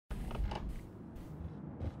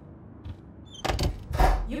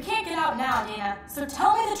You can't get out now, Dana, so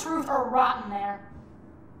tell me the truth or rot in there.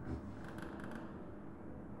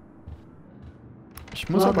 Ich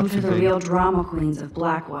muss aber Welcome to the zusehen. real drama queens of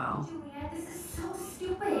Blackwell. Juliet, this is so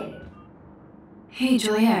stupid. Hey,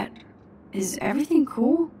 Juliet. Is everything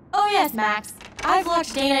cool? Oh yes, Max. I've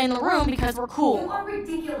locked Dana in the room because we're You cool. are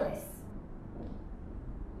ridiculous.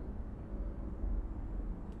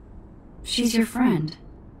 She's your friend.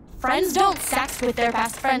 Friends don't sex with their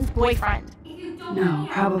best friend's boyfriend. If you don't No, let me out,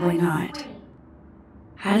 probably I'm not. screaming.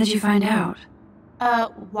 How did you find out?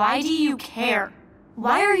 Why do you care?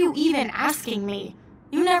 Why are you even asking me?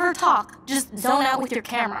 You never talk, just zone out with your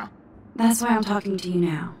camera. That's why I'm talking to you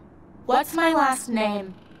now. What's my last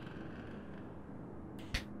name?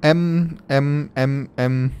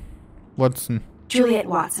 Watson. Juliet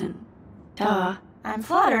Watson. Duh. I'm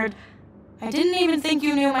flattered. I didn't even think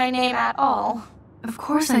you knew my name at all. Of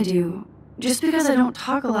course I do. Just because I don't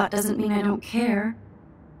talk a lot doesn't mean I don't care.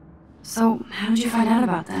 So, how did you find out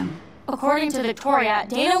about them? According to Victoria,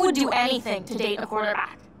 Dana would do anything to date a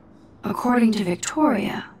quarterback. According to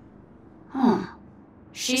Victoria. Huh.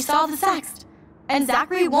 She saw the sext, and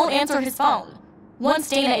Zachary won't answer his phone. Once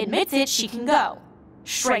Dana admits it, she can go.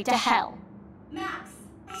 Straight to hell. Max,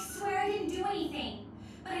 I swear I didn't do anything.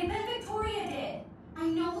 But I bet Victoria did. I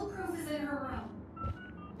know the proof is in her room.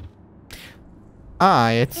 Ah,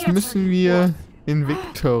 jetzt müssen wir in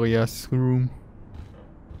Victorias Room.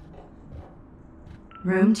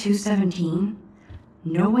 Room 217?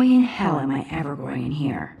 No way in hell am I ever going in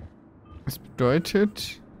here. Das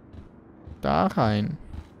bedeutet da rein.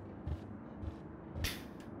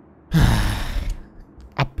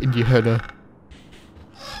 Ab in die Hölle.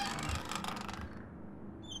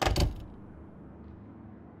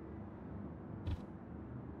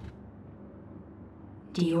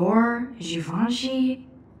 Dior, Givenchy.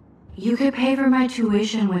 You could pay for my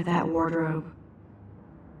tuition with that wardrobe.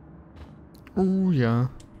 Oh ja.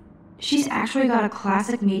 She's actually got a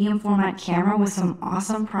classic medium format camera with some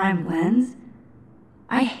awesome prime lens.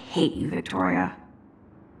 I hate you, Victoria.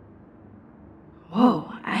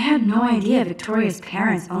 Whoa, I had no idea Victoria's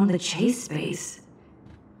parents owned the Chase space.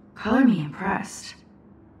 Color me impressed.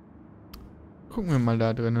 Gucken wir mal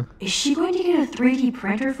da drinne. Is she going to get a 3D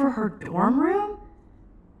printer for her dorm room?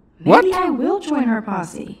 What? Maybe I will join her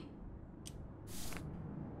posse.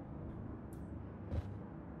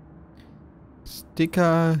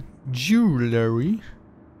 Sticker Jewelry.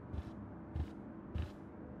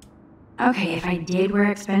 Okay, if I did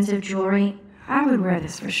wear expensive jewelry, I would wear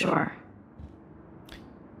this for sure.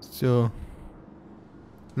 So.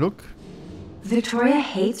 Look. Victoria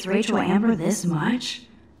hates Rachel Amber this much?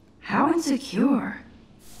 How insecure.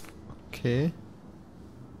 Okay.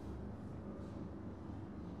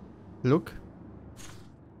 Look.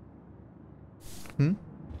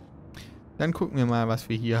 Dann gucken wir mal, was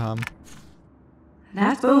wir hier haben.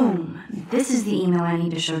 That boom. This is the email I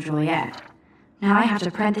need to show Juliet. Now I have to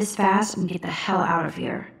print this fast and get the hell out of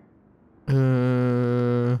here.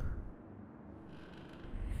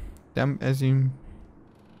 Dump as in.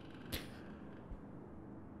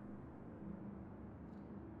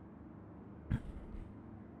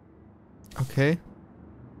 Okay.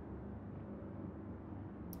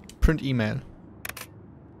 Print email.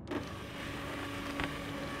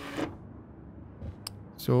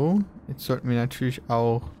 So, jetzt sollten wir natürlich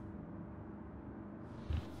auch.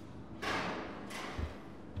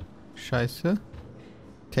 Scheiße.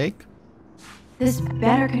 Take. This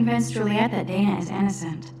better convince Juliet that Dana is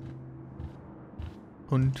innocent.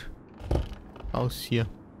 Und raus hier.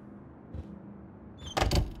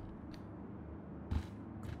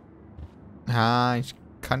 Ah, ich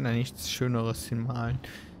kann da nichts Schöneres hinmalen.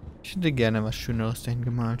 Ich hätte gerne was Schöneres dahin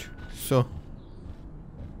gemalt. So.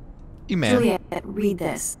 E-Mail. Juliet, read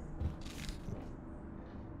this.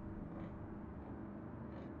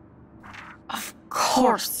 Of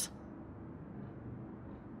course.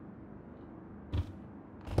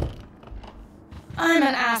 I'm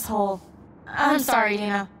an asshole. I'm sorry,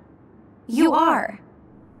 Dana. You are.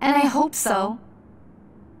 And I hope so.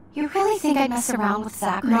 You really think I'd mess around with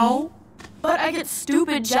Zachary? No, but I get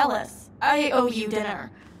stupid jealous. I owe you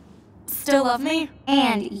dinner. Still love me?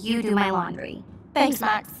 And you do my laundry. Thanks,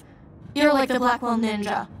 Max. You're like the Blackwell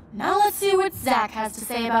Ninja. Now let's see what Zach has to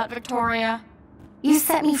say about Victoria. You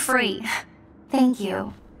set me free. Thank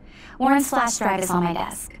you. Warren's flash drive is on my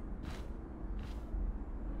desk.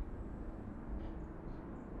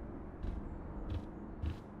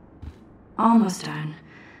 Almost done.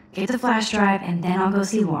 Get the flash drive and then I'll go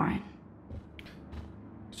see Warren.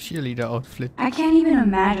 Cheerleader Outfit. I can't even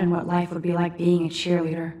imagine what life would be like being a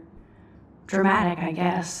cheerleader. Dramatic, I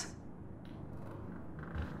guess.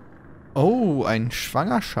 Oh, ein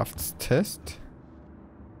Schwangerschaftstest.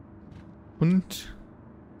 Und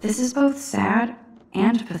This is both sad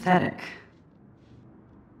and pathetic.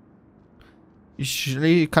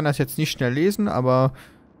 ich kann das jetzt nicht schnell lesen, aber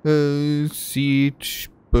sieht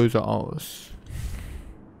böse aus.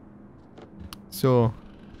 So,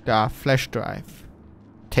 da, Flash Drive.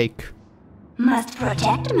 Take. Must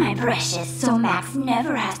protect my precious so Max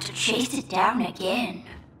never has to chase it down again.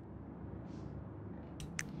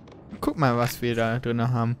 Guck mal, was wir da drin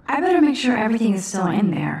haben. I better make sure everything is still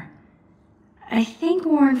in there. I think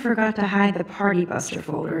Warren forgot to hide the Party Buster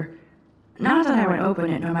folder. Not that I would open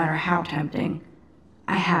it no matter how tempting.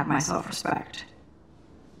 I have my self-respect.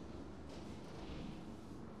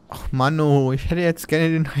 Ach Manno, ich hätte jetzt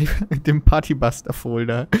gerne den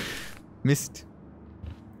Partybuster-Folder. Mist.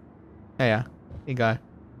 Ja, egal.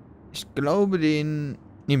 Ich glaube, den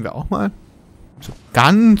nehmen wir auch mal. So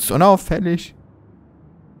ganz unauffällig.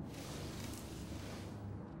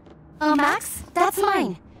 Oh, Max, that's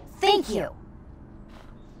mine. Thank you.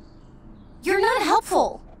 You're not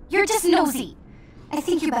helpful. You're just nosy. I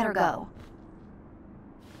think you better go.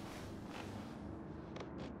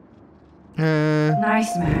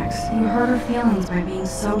 Nice, Max. You hurt her feelings by being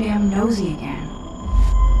so damn nosy again.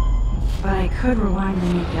 But I could rewind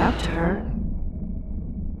and make it up to her.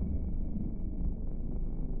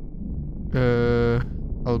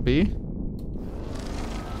 LB?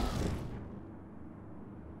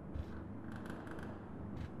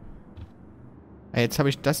 Jetzt habe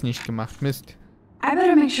ich das nicht gemacht. Mist. I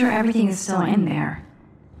better make sure everything is still in there.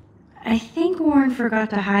 I think Warren forgot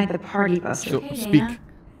to hide the Party Buster. So, Hey, speak. Dana.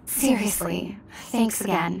 Seriously, thanks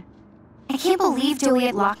again. I can't believe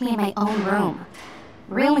Juliet locked me in my own room.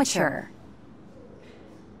 Real mature.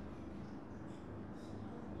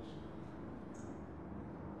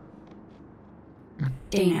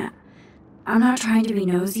 Dana, I'm not trying to be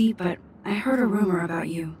nosy, but I heard a rumor about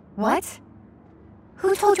you. What?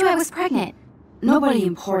 Who told you I was pregnant? Nobody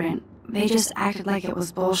important. They just acted like it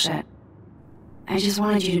was bullshit. I just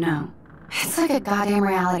wanted you to know. It's like a goddamn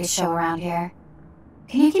reality show around here.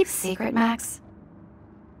 Can you keep a secret, Max?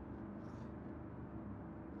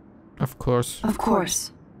 Of course. Of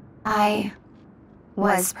course. I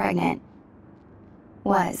was pregnant.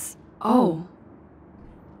 Was. Oh.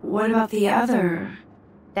 What about the other?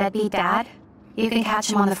 Deadbeat dad? You can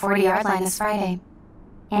catch him on the 40-yard line this Friday.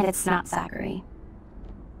 And it's not Zachary.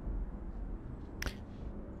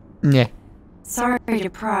 Nee. Sorry to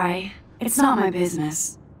pry. It's not my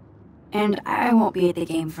business. And I won't be at the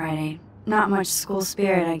game Friday. Not much school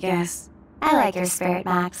spirit, I guess. I like your spirit,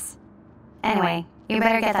 Max. Anyway, you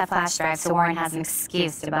better get that flash drive so Warren has an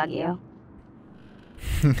excuse to bug you.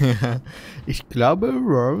 Ich glaube,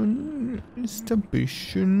 Warren ist ein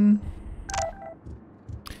bisschen...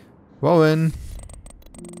 Warren.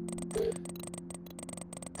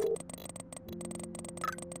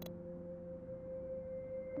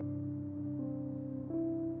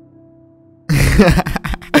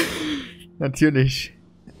 Natürlich.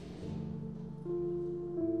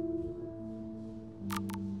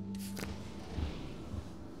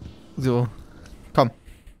 So, komm.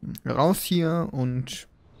 Raus hier und...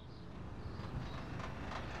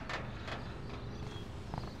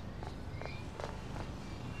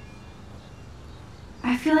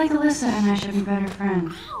 I feel like Alyssa and I should be better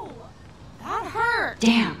friends. That hurt.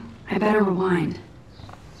 Damn, I better rewind.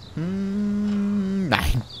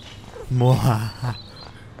 Nein. Boah.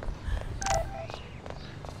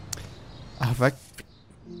 Aber...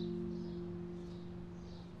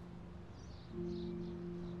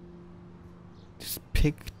 Das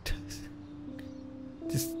picked...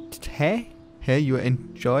 Das... Hä? Hä? You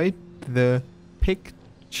enjoyed the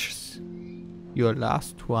pictures? Your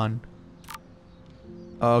last one.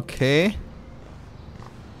 Okay.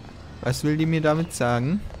 Was will die mir damit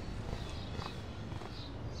sagen?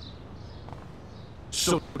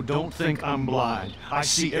 So don't think I'm blind. I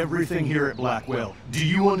see everything here at Blackwell. Do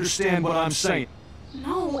you understand what I'm saying?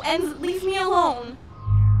 No, and leave me alone.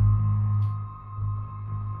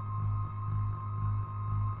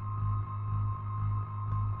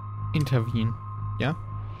 Intervene. Ja?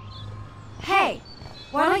 Hey,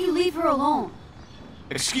 why don't you leave her alone?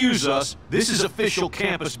 Excuse us, this is official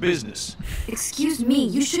campus business. Excuse me,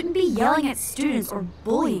 you shouldn't be yelling at students or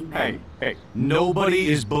bullying them. Hey, nobody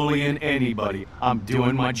is bullying anybody. I'm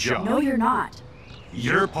doing my job. No, you're not.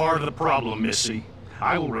 You're part of the problem, Missy.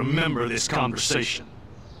 I will remember this conversation.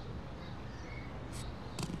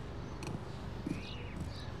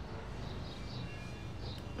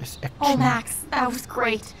 Oh, Max, that was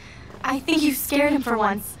great. I think you scared him for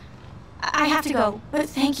once. I have to go, but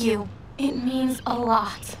thank you. It means a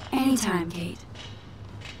lot. Anytime, Kate.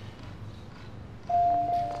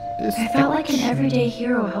 This I felt like an action everyday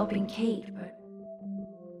hero helping Kate, but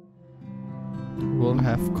will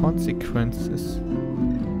have consequences.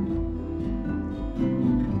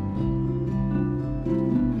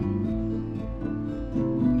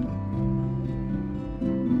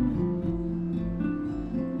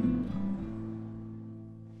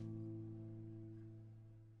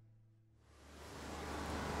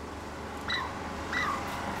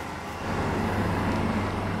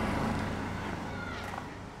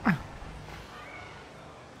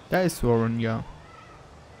 Da ist Warren, ja.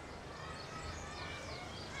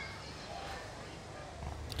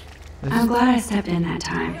 I'm glad I stepped in that I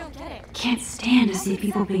time. don't get it. Can't stand to see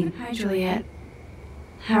people being... Hi, Juliet.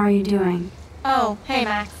 How are you doing? Oh, hey,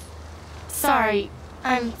 Max. Sorry,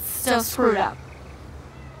 I'm still screwed up.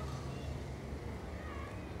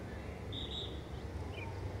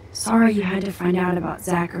 Sorry you had to find out about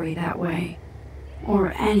Zachary that way.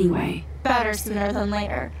 Or anyway. Better sooner than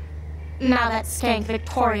later. Now that skank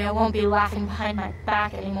Victoria won't be laughing behind my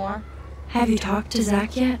back anymore. Have you talked to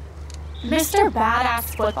Zach yet? Mr.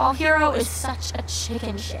 Badass Football Hero is such a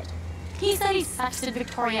chicken shit. He said he sexted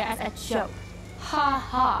Victoria as a joke. Ha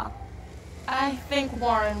ha. I think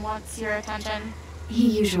Warren wants your attention.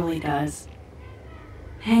 He usually does.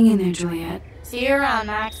 Hang in there, Juliet. See you around,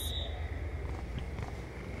 Max.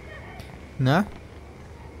 Na?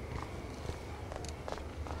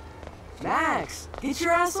 Max, get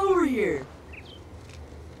your ass over here.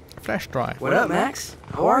 Flash drive. What up, Max?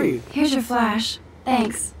 How are you? Here's your flash.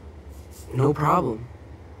 Thanks. No problem.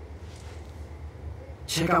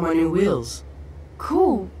 Check out my new wheels.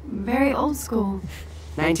 Cool. Very old school.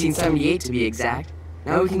 1978 to be exact.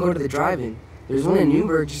 Now we can go to the drive-in. There's one in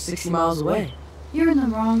Newburgh just 60 miles away. You're in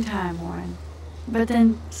the wrong time, Warren. But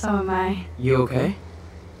then, so am I. You okay?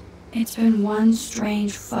 It's been one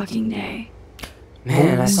strange fucking day.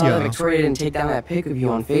 Man, I saw Yeah. that Victoria didn't take down that pic of you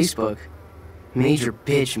on Facebook. Major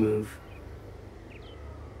bitch move.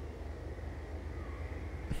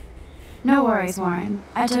 No worries, Warren.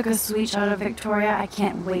 I took a sweet shot of Victoria I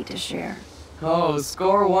can't wait to share. Oh,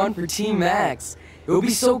 score one for Team Max. It would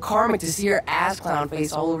be so karmic to see her ass clown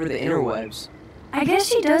face all over the interwebs. I guess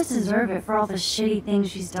she does deserve it for all the shitty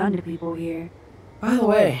things she's done to people here. By the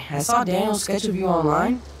way, I saw Daniel's sketch of you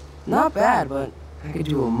online. Not bad, but I could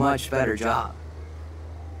do a much better job.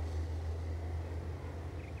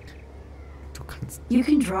 Du kannst. You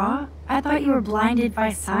can draw? I thought you were blinded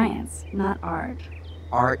by science, not art.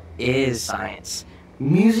 Art is science.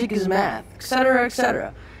 Music is math, etc.,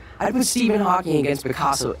 etc. I'd put Stephen Hawking against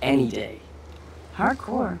Picasso any day.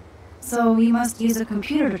 Hardcore. So you must use a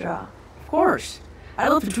computer to draw. Of course. I'd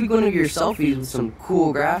love to tweak one of your selfies with some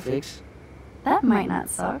cool graphics. That might not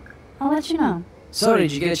suck. I'll let you know. So,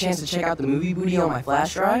 did you get a chance to check out the movie booty on my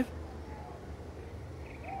flash drive?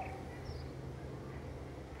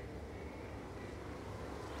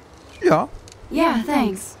 Ja. Yeah,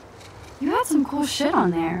 thanks. You had some cool shit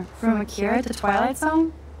on there, from Akira to Twilight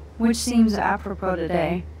Zone, which seems apropos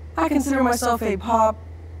today. I consider myself a pop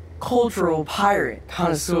cultural pirate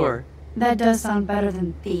connoisseur. That does sound better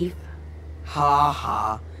than thief. Ha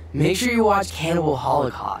ha. Make sure you watch Cannibal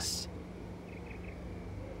Holocaust.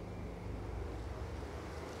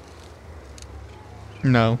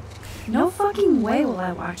 No. No fucking way will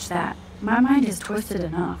I watch that. My mind is twisted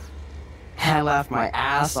enough. I laughed my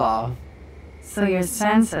ass off. So you're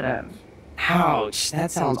sensitive. Ouch,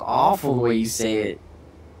 that sounds awful the way you say it.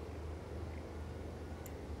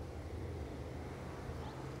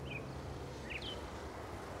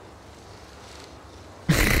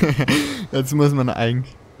 Jetzt muss man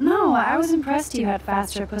eigentlich. No, I was impressed you had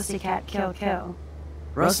faster Pussycat Kill Kill.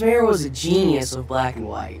 Russ Meyer was a genius of black and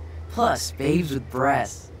white. Plus, babes with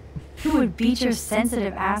breasts. Who would beat your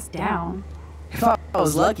sensitive ass down? If I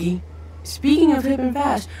was lucky. Speaking of hip and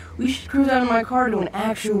fast, we should cruise out in my car to an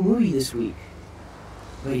actual movie this week.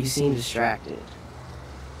 But you seem distracted.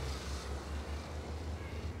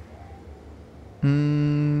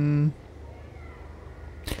 Ne.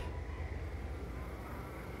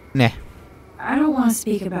 I don't want to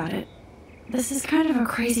speak about it. This is kind of a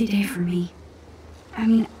crazy day for me. I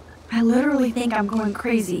mean, I literally think I'm going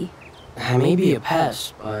crazy. I may be a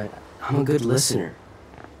pest, but I'm a good listener.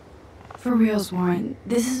 For reals, Warren,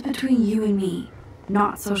 this is between you and me,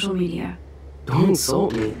 not social media. Don't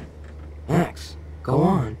insult me. Max, go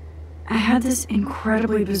on. I had this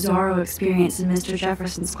incredibly bizarro experience in Mr.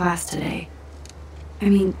 Jefferson's class today. I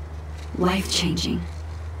mean, life-changing.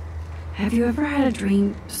 Have you ever had a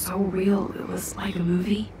dream so real it was like a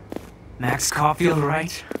movie? Max Caulfield,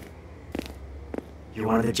 right? You're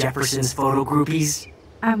one of the Jefferson's photo groupies?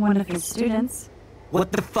 I'm one of his students.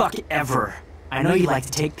 What the fuck ever? I know you like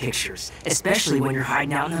to take pictures, especially when you're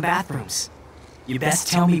hiding out in the bathrooms. You best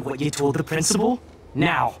tell me what you told the principal,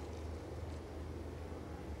 now.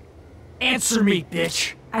 Answer me,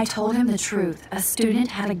 bitch! I told him the truth. A student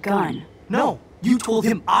had a gun. No, you told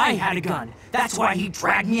him I had a gun. That's why he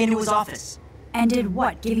dragged me into his office. And did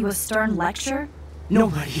what? Give you a stern lecture?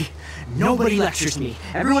 Nobody lectures me.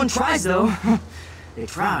 Everyone tries, though. They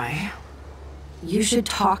try. You should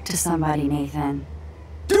talk to somebody, Nathan.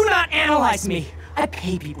 Do not analyze me! I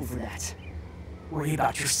pay people for that. Worry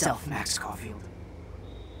about yourself, Max Caulfield.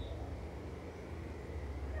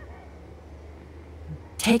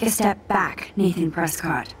 Take a step back, Nathan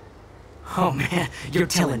Prescott. Oh man, you're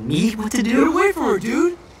telling me what to do? Wait for her,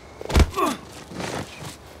 dude!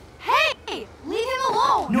 Hey! Leave him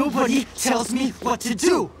alone! Nobody tells me what to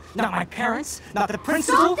do! Not my parents, not the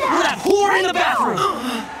principal, or that whore in the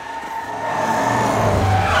bathroom!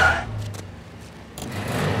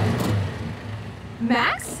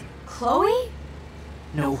 Max? Chloe?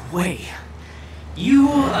 No way. You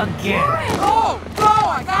again. Oh, go!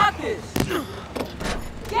 I got this!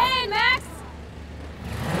 Get in, Max!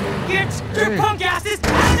 Get your punk asses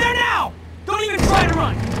out of there now! Don't even try to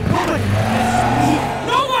run! Nobody!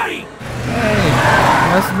 Nobody!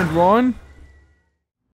 Hey, was ist mit Ron?